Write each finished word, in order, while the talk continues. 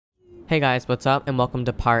Hey guys, what's up? And welcome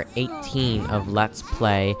to part 18 of Let's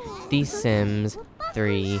Play The Sims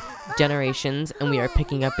 3 Generations. And we are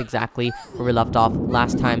picking up exactly where we left off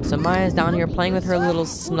last time. So Maya's down here playing with her little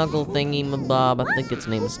snuggle thingy, mabob. I think its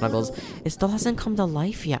name is Snuggles. It still hasn't come to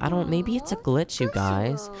life yet. Maybe it's a glitch, you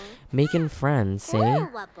guys. Making friends, see?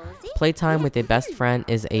 Playtime with a best friend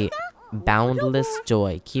is a boundless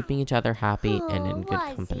joy, keeping each other happy and in good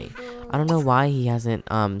company. I don't know why he hasn't,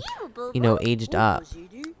 aged up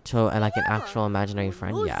to like an actual imaginary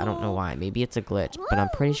friend yet. I don't know why. Maybe it's a glitch, but I'm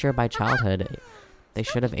pretty sure by childhood they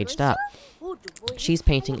should have aged up. She's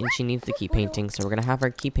painting and she needs to keep painting, so we're gonna have her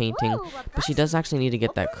keep painting, but she does actually need to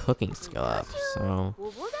get that cooking skill up. So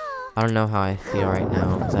I don't know how I feel right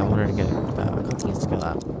now because I want her to get a cooking skill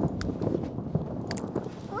up.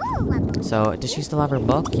 So does she still have her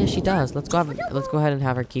book? Yeah, she does. Let's go ahead and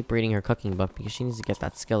have her keep reading her cooking book because she needs to get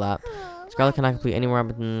that skill up. Scarlet cannot complete anywhere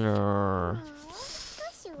but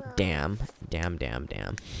damn.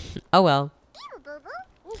 Oh well.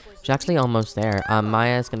 She's actually almost there.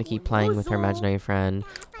 Maya's gonna keep playing with her imaginary friend.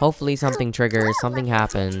 Hopefully something triggers, something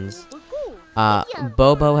happens.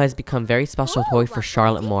 Bobo has become very special toy for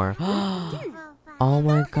Charlotte Moore. Oh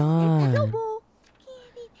my god.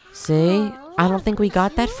 See? I don't think we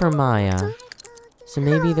got that for Maya. So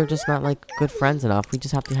maybe they're just not like good friends enough. We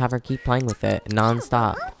just have to have her keep playing with it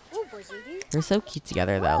non-stop. They're so cute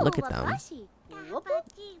together though. Look at them.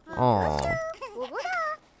 Aww.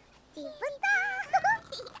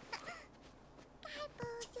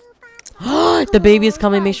 The baby is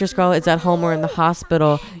coming. Make sure Scarlet is at home or in the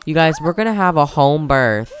hospital. You guys, we're gonna have a home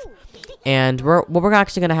birth. And what we're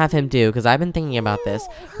actually gonna have him do, because I've been thinking about this,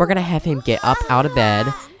 we're gonna have him get up out of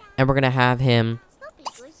bed, and we're gonna have him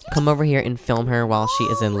come over here and film her while she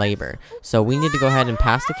is in labor. So we need to go ahead and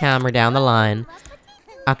pass the camera down the line.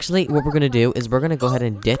 Actually, what we're gonna do is we're gonna go ahead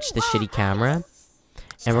and ditch the shitty camera,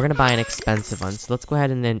 and we're gonna buy an expensive one. So let's go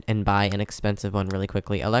ahead and buy an expensive one really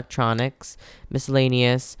quickly. Electronics,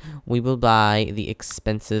 miscellaneous. We will buy the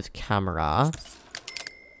expensive camera.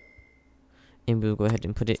 And we'll go ahead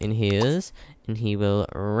and put it in his. And he will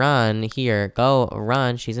run. Here, go,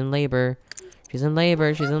 run. She's in labor. She's in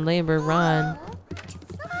labor. She's in labor. Run.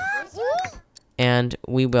 And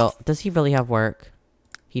we will... Does he really have work?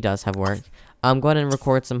 He does have work. Go ahead and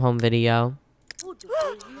record some home video.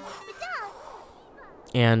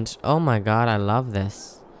 And, oh my god, I love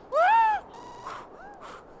this.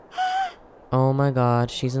 Oh my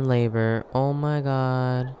god, she's in labor. Oh my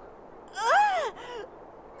god.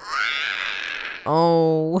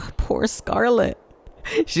 Oh, poor Scarlet.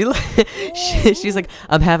 She's like,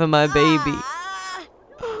 I'm having my baby.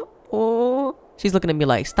 Oh, she's looking at me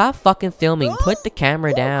like, stop fucking filming. Put the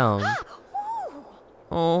camera down.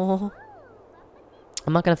 Oh.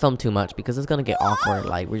 I'm not gonna film too much because it's gonna get awkward.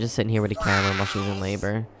 Like, we're just sitting here with the camera while she's in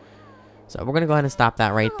labor. So we're gonna go ahead and stop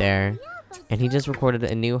that right there. And he just recorded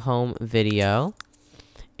a new home video.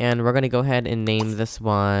 And we're gonna go ahead and name this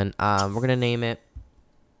one. We're gonna name it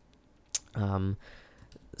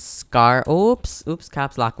oops,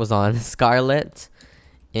 caps lock was on. Scarlet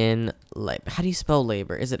in labor. How do you spell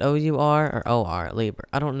labor? Is it O-U-R or O-R? Labor.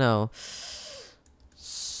 I don't know.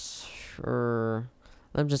 Sure.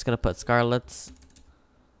 I'm just gonna put Scarlet's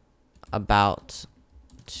about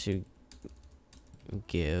to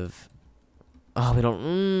give. Oh, we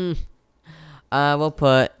don't. We'll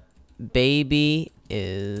put baby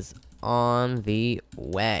is on the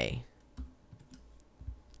way.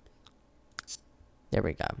 There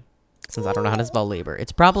we go. Since I don't know how to spell labor.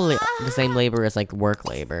 It's probably the same labor as like work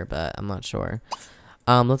labor, but I'm not sure.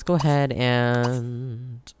 Let's go ahead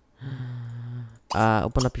and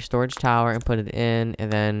open up your storage tower and put it in,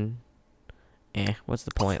 and then what's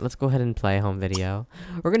the point? Let's go ahead and play a home video.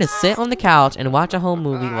 We're gonna sit on the couch and watch a home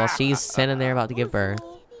movie while she's sitting there about to give birth.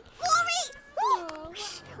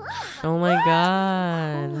 Oh my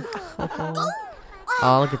god.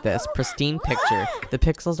 Oh, look at this. Pristine picture. The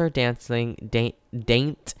pixels are dancing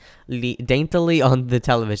daintily on the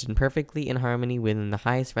television, perfectly in harmony within the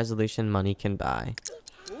highest resolution money can buy.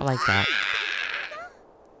 I like that.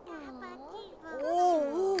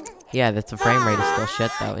 Yeah, the frame rate is still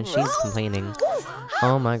shit though, and she's complaining.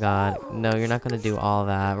 Oh my god. No, you're not gonna do all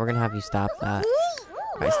that. We're gonna have you stop that.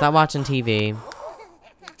 Alright, stop watching TV.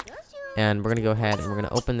 And we're gonna go ahead and we're gonna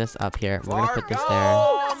open this up here. We're gonna put this there.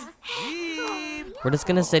 We're just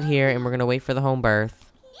gonna sit here and we're gonna wait for the home birth.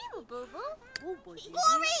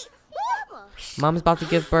 Mom's about to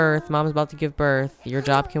give birth. Mom's about to give birth. Your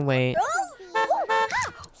job can wait.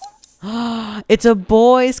 It's a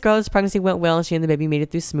boy! Scarlett's pregnancy went well and she and the baby made it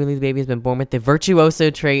through smoothly. The baby has been born with the virtuoso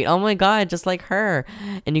trait. Oh my god, just like her.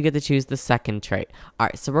 And you get to choose the second trait.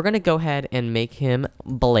 Alright, so we're gonna go ahead and make him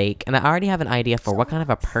Blake. And I already have an idea for what kind of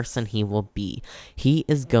a person he will be. He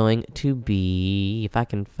is going to be... If I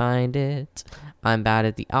can find it. I'm bad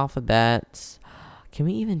at the alphabet. Can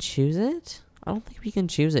we even choose it? I don't think we can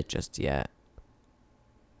choose it just yet.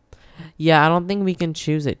 Yeah, I don't think we can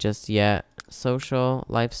choose it just yet. Social,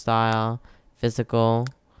 lifestyle, physical,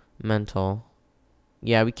 mental.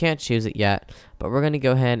 Yeah, we can't choose it yet. But we're going to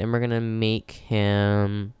go ahead and we're going to make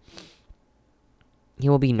him... He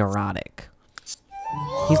will be neurotic.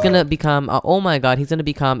 He's going to become... oh my god, he's going to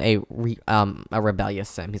become a rebellious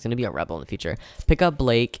sim. He's going to be a rebel in the future. Pick up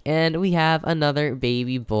Blake, and we have another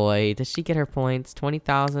baby boy. Does she get her points?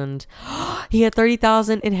 20,000. He had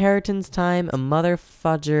 30,000 inheritance time. A mother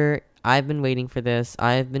fudger. I've been waiting for this.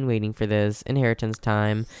 I've been waiting for this. Inheritance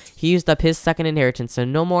time. He used up his second inheritance, so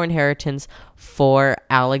no more inheritance for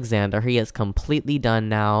Alexander. He is completely done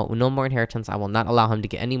now. No more inheritance. I will not allow him to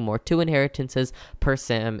get any more. 2 inheritances per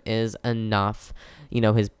sim is enough. You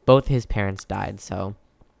know, both his parents died, so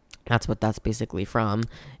that's what that's basically from.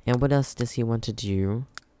 And what else does he want to do?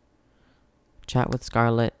 Chat with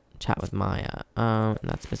Scarlett. Chat with Maya.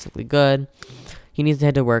 That's basically good. He needs to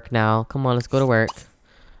head to work now. Come on, let's go to work.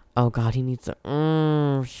 Oh god, he needs to...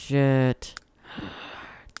 Oh, shit.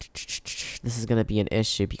 This is gonna be an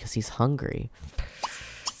issue because he's hungry.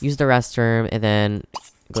 Use the restroom and then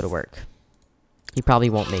go to work. He probably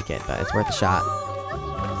won't make it, but it's worth a shot.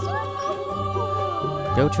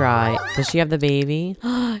 Go try. Does she have the baby?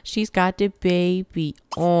 She's got the baby.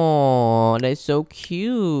 Oh, that's so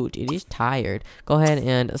cute. It is tired. Go ahead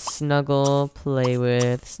and snuggle, play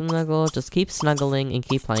with, snuggle. Just keep snuggling and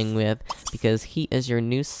keep playing with because he is your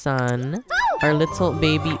new son. Our little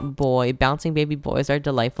baby boy. Bouncing baby boys are a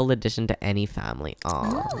delightful addition to any family.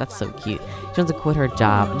 Oh, that's so cute. She wants to quit her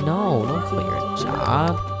job. No, don't quit your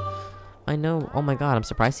job. I know. Oh my god, I'm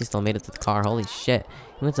surprised he still made it to the car. Holy shit.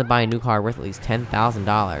 He wants to buy a new car worth at least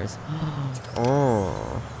 $10,000.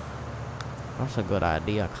 Oh. That's a good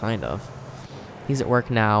idea, kind of. He's at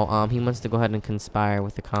work now. He wants to go ahead and conspire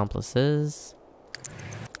with accomplices.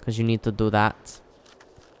 Because you need to do that.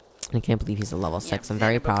 I can't believe he's a level 6. I'm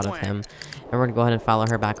very proud of him. And we're going to go ahead and follow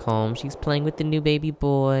her back home. She's playing with the new baby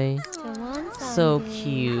boy. So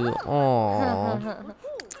cute. Aww.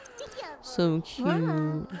 So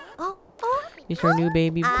cute. He's her new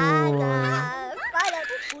baby boy. Aww.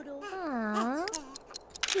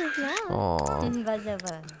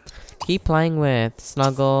 Keep playing with.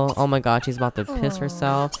 Snuggle. Oh my god, she's about to piss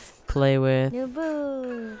herself. Play with.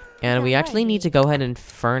 And we actually need to go ahead and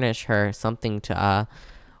furnish her something to,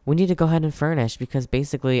 we need to go ahead and furnish because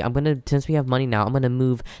basically since we have money now, I'm gonna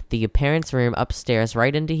move the parents' room upstairs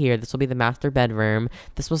right into here. This will be the master bedroom.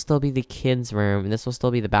 This will still be the kids' room. And this will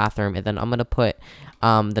still be the bathroom. And then I'm gonna put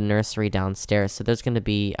the nursery downstairs. So there's gonna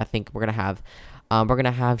be, I think we're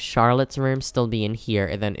gonna have Charlotte's room still be in here.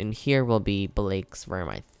 And then in here will be Blake's room,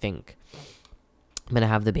 I think. I'm gonna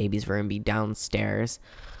have the baby's room be downstairs.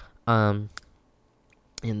 And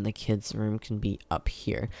the kids' room can be up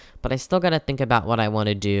here. But I still gotta think about what I want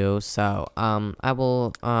to do. So, I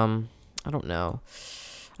will, I don't know.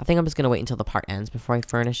 I think I'm just gonna wait until the part ends before I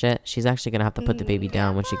furnish it. She's actually gonna have to put the baby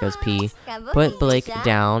down when she goes pee. Put Blake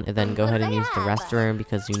down, and then go ahead and use the restroom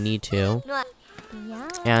because you need to.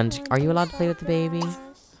 And are you allowed to play with the baby?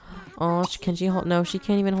 Oh, can she hold? No, she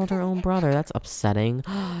can't even hold her own brother. That's upsetting.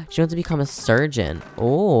 She wants to become a surgeon.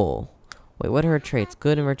 Oh. Wait, what are her traits?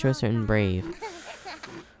 Good and virtuous and brave.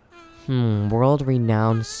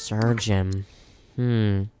 World-renowned surgeon.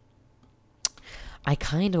 I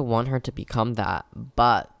kind of want her to become that,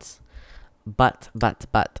 but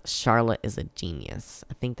Charlotte is a genius.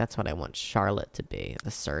 I think that's what I want Charlotte to be,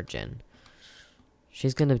 the surgeon.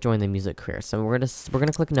 She's gonna join the music career, so we're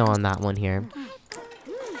gonna click no on that one here.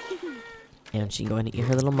 And she can go ahead and eat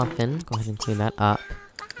her little muffin. Go ahead and clean that up.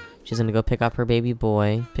 She's gonna go pick up her baby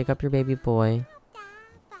boy. Pick up your baby boy.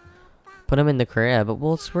 Put him in the crib. But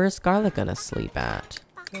where's Scarlett gonna sleep at?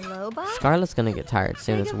 Scarlett's gonna get tired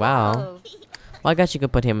soon as well. Well, I guess you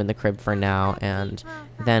could put him in the crib for now. And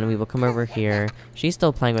then we will come over here. She's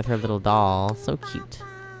still playing with her little doll. So cute.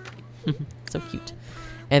 So cute.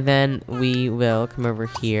 And then we will come over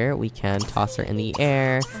here. We can toss her in the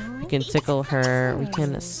air. We can tickle her. We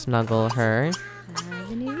can snuggle her.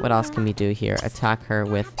 What else can we do here? Attack her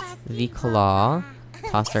with the claw.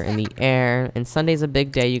 Toss her in the air. And Sunday's a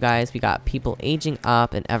big day, you guys. We got people aging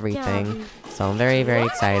up and everything. So I'm very, very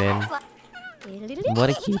excited. What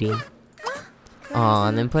a cutie. Aw,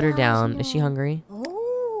 and then put her down. Is she hungry?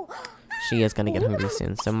 she is gonna get hungry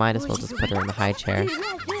soon, so might as well just put her in the high chair.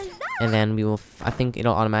 And then we will, I think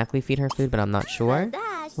it'll automatically feed her food, but I'm not sure.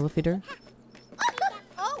 Will it feed her?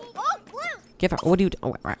 Give her, what do you do?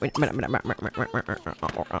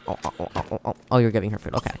 Oh, you're giving her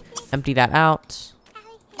food, okay. Empty that out.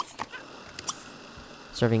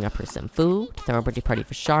 Serving up her some food. Throw a birthday party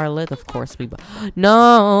for Charlotte, of course we,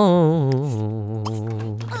 no!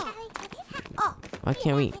 Why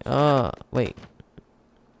can't we, wait.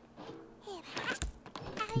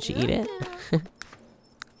 Can she eat it?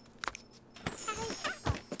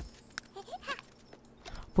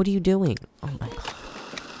 What are you doing? Oh my god.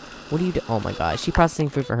 What do you do? Oh my god. Is she processing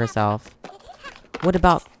food for herself? What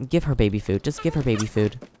about... Give her baby food. Just give her baby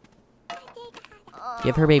food.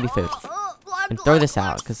 Give her baby food. And throw this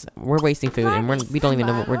out, because we're wasting food and we don't even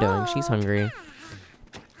know what we're doing. She's hungry.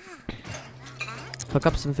 Cook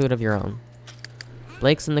up some food of your own.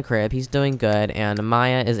 Blake's in the crib. He's doing good. And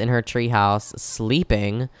Maya is in her treehouse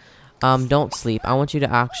sleeping. Don't sleep. I want you to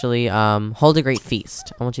actually hold a great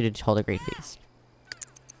feast. I want you to hold a great feast.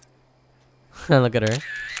 Look at her.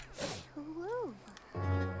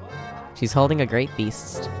 She's holding a great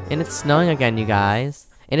feast. And it's snowing again, you guys.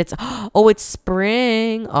 And it's... Oh, it's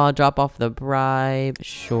spring! I'll drop off the bribe.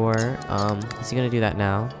 Sure. Is he gonna do that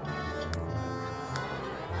now?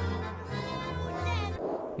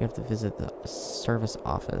 You have to visit the service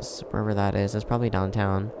office. Wherever that is. It's probably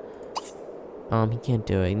downtown. He can't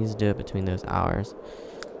do it. He needs to do it between those hours.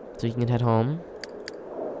 So you can head home.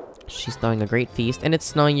 She's throwing a great feast. And it's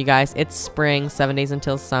snowing, you guys. It's spring. 7 days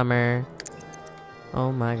until summer.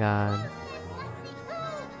 Oh my god.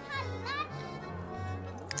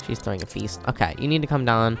 She's throwing a feast. Okay, you need to come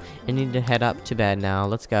down. You need to head up to bed now.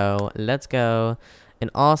 Let's go. Let's go. In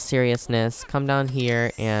all seriousness, come down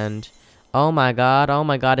here and... Oh my god. Oh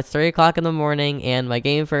my god. It's 3 o'clock in the morning and my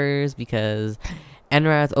game froze because...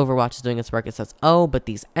 NRAS Overwatch is doing its work. It says, oh, but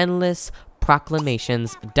these endless...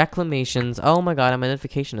 proclamations, declamations, oh my god, my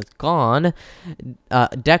notification is gone,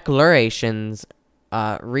 declarations,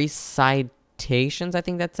 recitations, I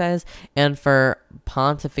think that says, and for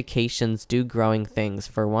pontifications do growing things,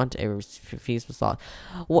 for want a refuse was thought.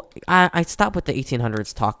 Well, I stopped with the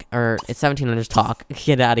 1800s talk, or 1700s talk,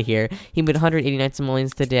 get out of here. He made 189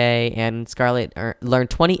 simoleons today, and Scarlett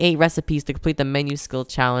learned 28 recipes to complete the menu skill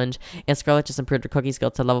challenge, and Scarlett just improved her cooking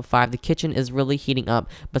skill to level 5. The kitchen is really heating up,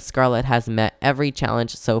 but Scarlett has met every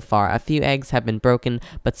challenge so far. A few eggs have been broken,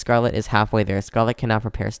 but Scarlett is halfway there. Scarlett can now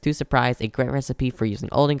prepare stew surprise, a great recipe for using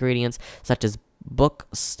old ingredients, such as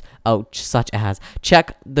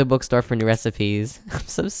check the bookstore for new recipes. I'm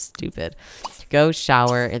so stupid. Go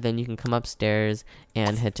shower, and then you can come upstairs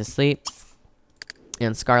and head to sleep.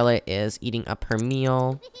 And Scarlett is eating up her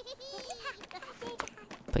meal.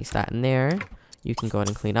 Place that in there. You can go ahead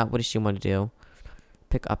and clean up. What does she want to do?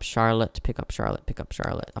 Pick up Charlotte, pick up Charlotte, pick up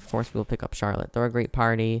Charlotte. Of course, we'll pick up Charlotte. Throw a great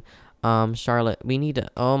party. Charlotte, we need to...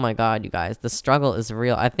 Oh my god, you guys. The struggle is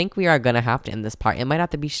real. I think we are gonna have to end this part. It might have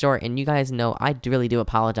to be short, and you guys know I really do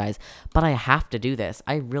apologize. But I have to do this.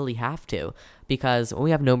 I really have to. Because we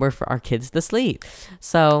have nowhere for our kids to sleep.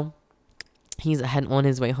 So... He's on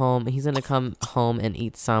his way home. He's gonna come home and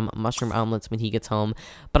eat some mushroom omelets when he gets home.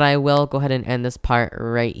 But I will go ahead and end this part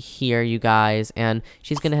right here, you guys. And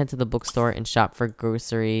she's gonna head to the bookstore and shop for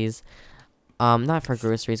groceries. Not for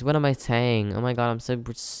groceries. What am I saying? Oh my god, I'm so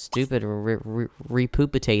stupid.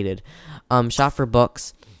 Repupitated. Shop for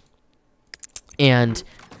books. And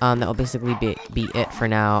that will basically be it for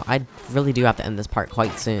now. I really do have to end this part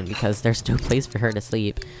quite soon because there's no place for her to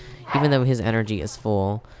sleep. Even though his energy is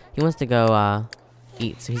full. He wants to go,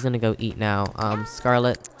 eat, so he's gonna go eat now.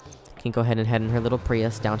 Scarlett can go ahead and head in her little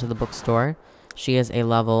Prius down to the bookstore. She is a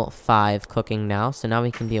level 5 cooking now, so now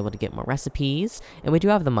we can be able to get more recipes. And we do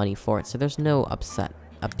have the money for it, so there's no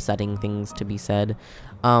upsetting things to be said.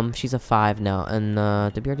 She's a 5 now,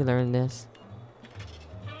 and, did we already learn this?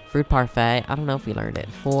 Fruit parfait, I don't know if we learned it.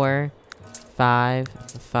 4, 5,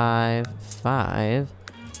 5, 5,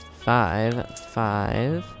 5,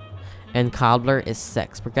 5. And cobbler is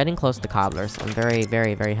 6. We're getting close to cobbler, so I'm very,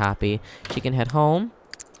 very, very happy. She can head home.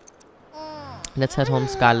 Let's head home,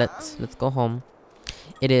 Scarlett. Let's go home.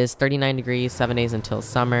 It is 39 degrees, 7 days until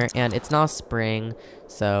summer, and it's now spring,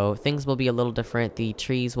 so things will be a little different. The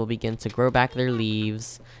trees will begin to grow back their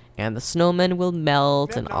leaves, and the snowmen will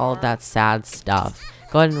melt, and all of that sad stuff.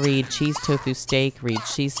 Go ahead and read cheese tofu steak, read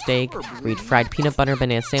cheese steak, read fried peanut butter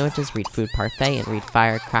banana sandwiches, read food parfait, and read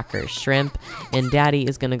firecracker shrimp. And Daddy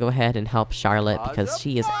is gonna go ahead and help Charlotte because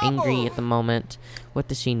she is angry at the moment. What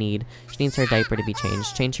does she need? She needs her diaper to be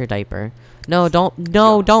changed. Change her diaper. No, don't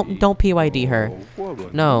PYD her.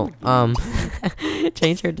 No,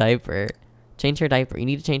 change her diaper. Change her diaper. You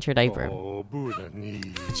need to change her diaper.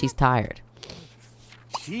 She's tired.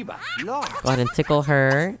 Go ahead and tickle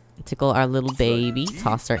her. Tickle our little baby.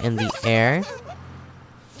 Toss her in the air.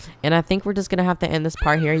 And I think we're just going to have to end this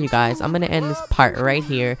part here, you guys. I'm going to end this part right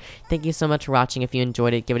here. Thank you so much for watching. If you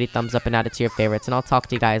enjoyed it, give it a thumbs up and add it to your favorites. And I'll talk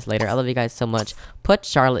to you guys later. I love you guys so much. Put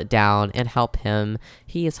Charlotte down and help him.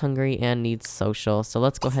 He is hungry and needs social. So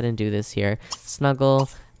let's go ahead and do this here.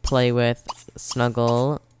 Snuggle, play with,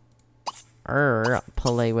 snuggle,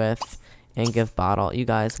 play with, and give bottle. You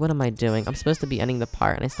guys, what am I doing? I'm supposed to be ending the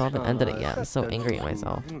part and I still haven't ended it yet. I'm so angry at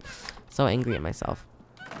myself. So angry at myself.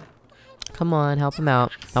 Come on, help him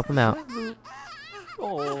out. Help him out.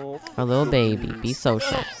 Our little baby, be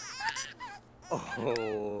social.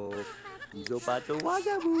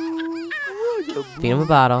 Feed him a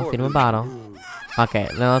bottle, feed him a bottle. Okay,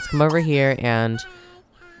 now let's come over here and...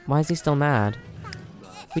 Why is he still mad?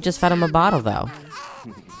 We just fed him a bottle, though.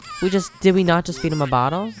 Did we not just feed him a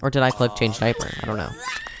bottle? Or did I click change diaper? I don't know.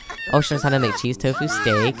 Ocean's had to make cheese tofu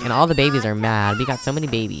steak, and all the babies are mad. We got so many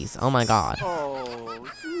babies. Oh my god.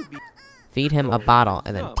 Feed him a bottle,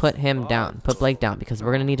 and then put him down. Put Blake down, because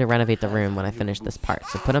we're gonna need to renovate the room when I finish this part.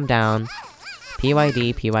 So put him down.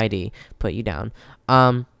 PYD, PYD. Put you down.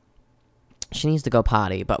 She needs to go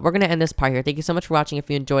potty, but we're going to end this part here. Thank you so much for watching. If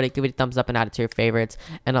you enjoyed it, give it a thumbs up and add it to your favorites,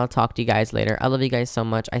 and I'll talk to you guys later. I love you guys so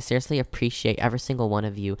much. I seriously appreciate every single one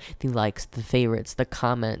of you. The likes, the favorites, the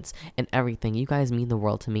comments, and everything. You guys mean the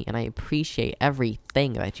world to me, and I appreciate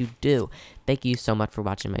everything that you do. Thank you so much for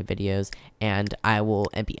watching my videos, and I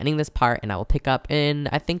will be ending this part, and I will pick up in,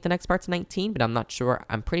 I think the next part's 19, but I'm not sure.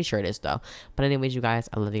 I'm pretty sure it is, though. But anyways, you guys,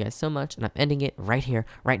 I love you guys so much, and I'm ending it right here,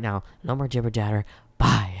 right now. No more jibber jatter.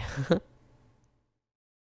 Bye.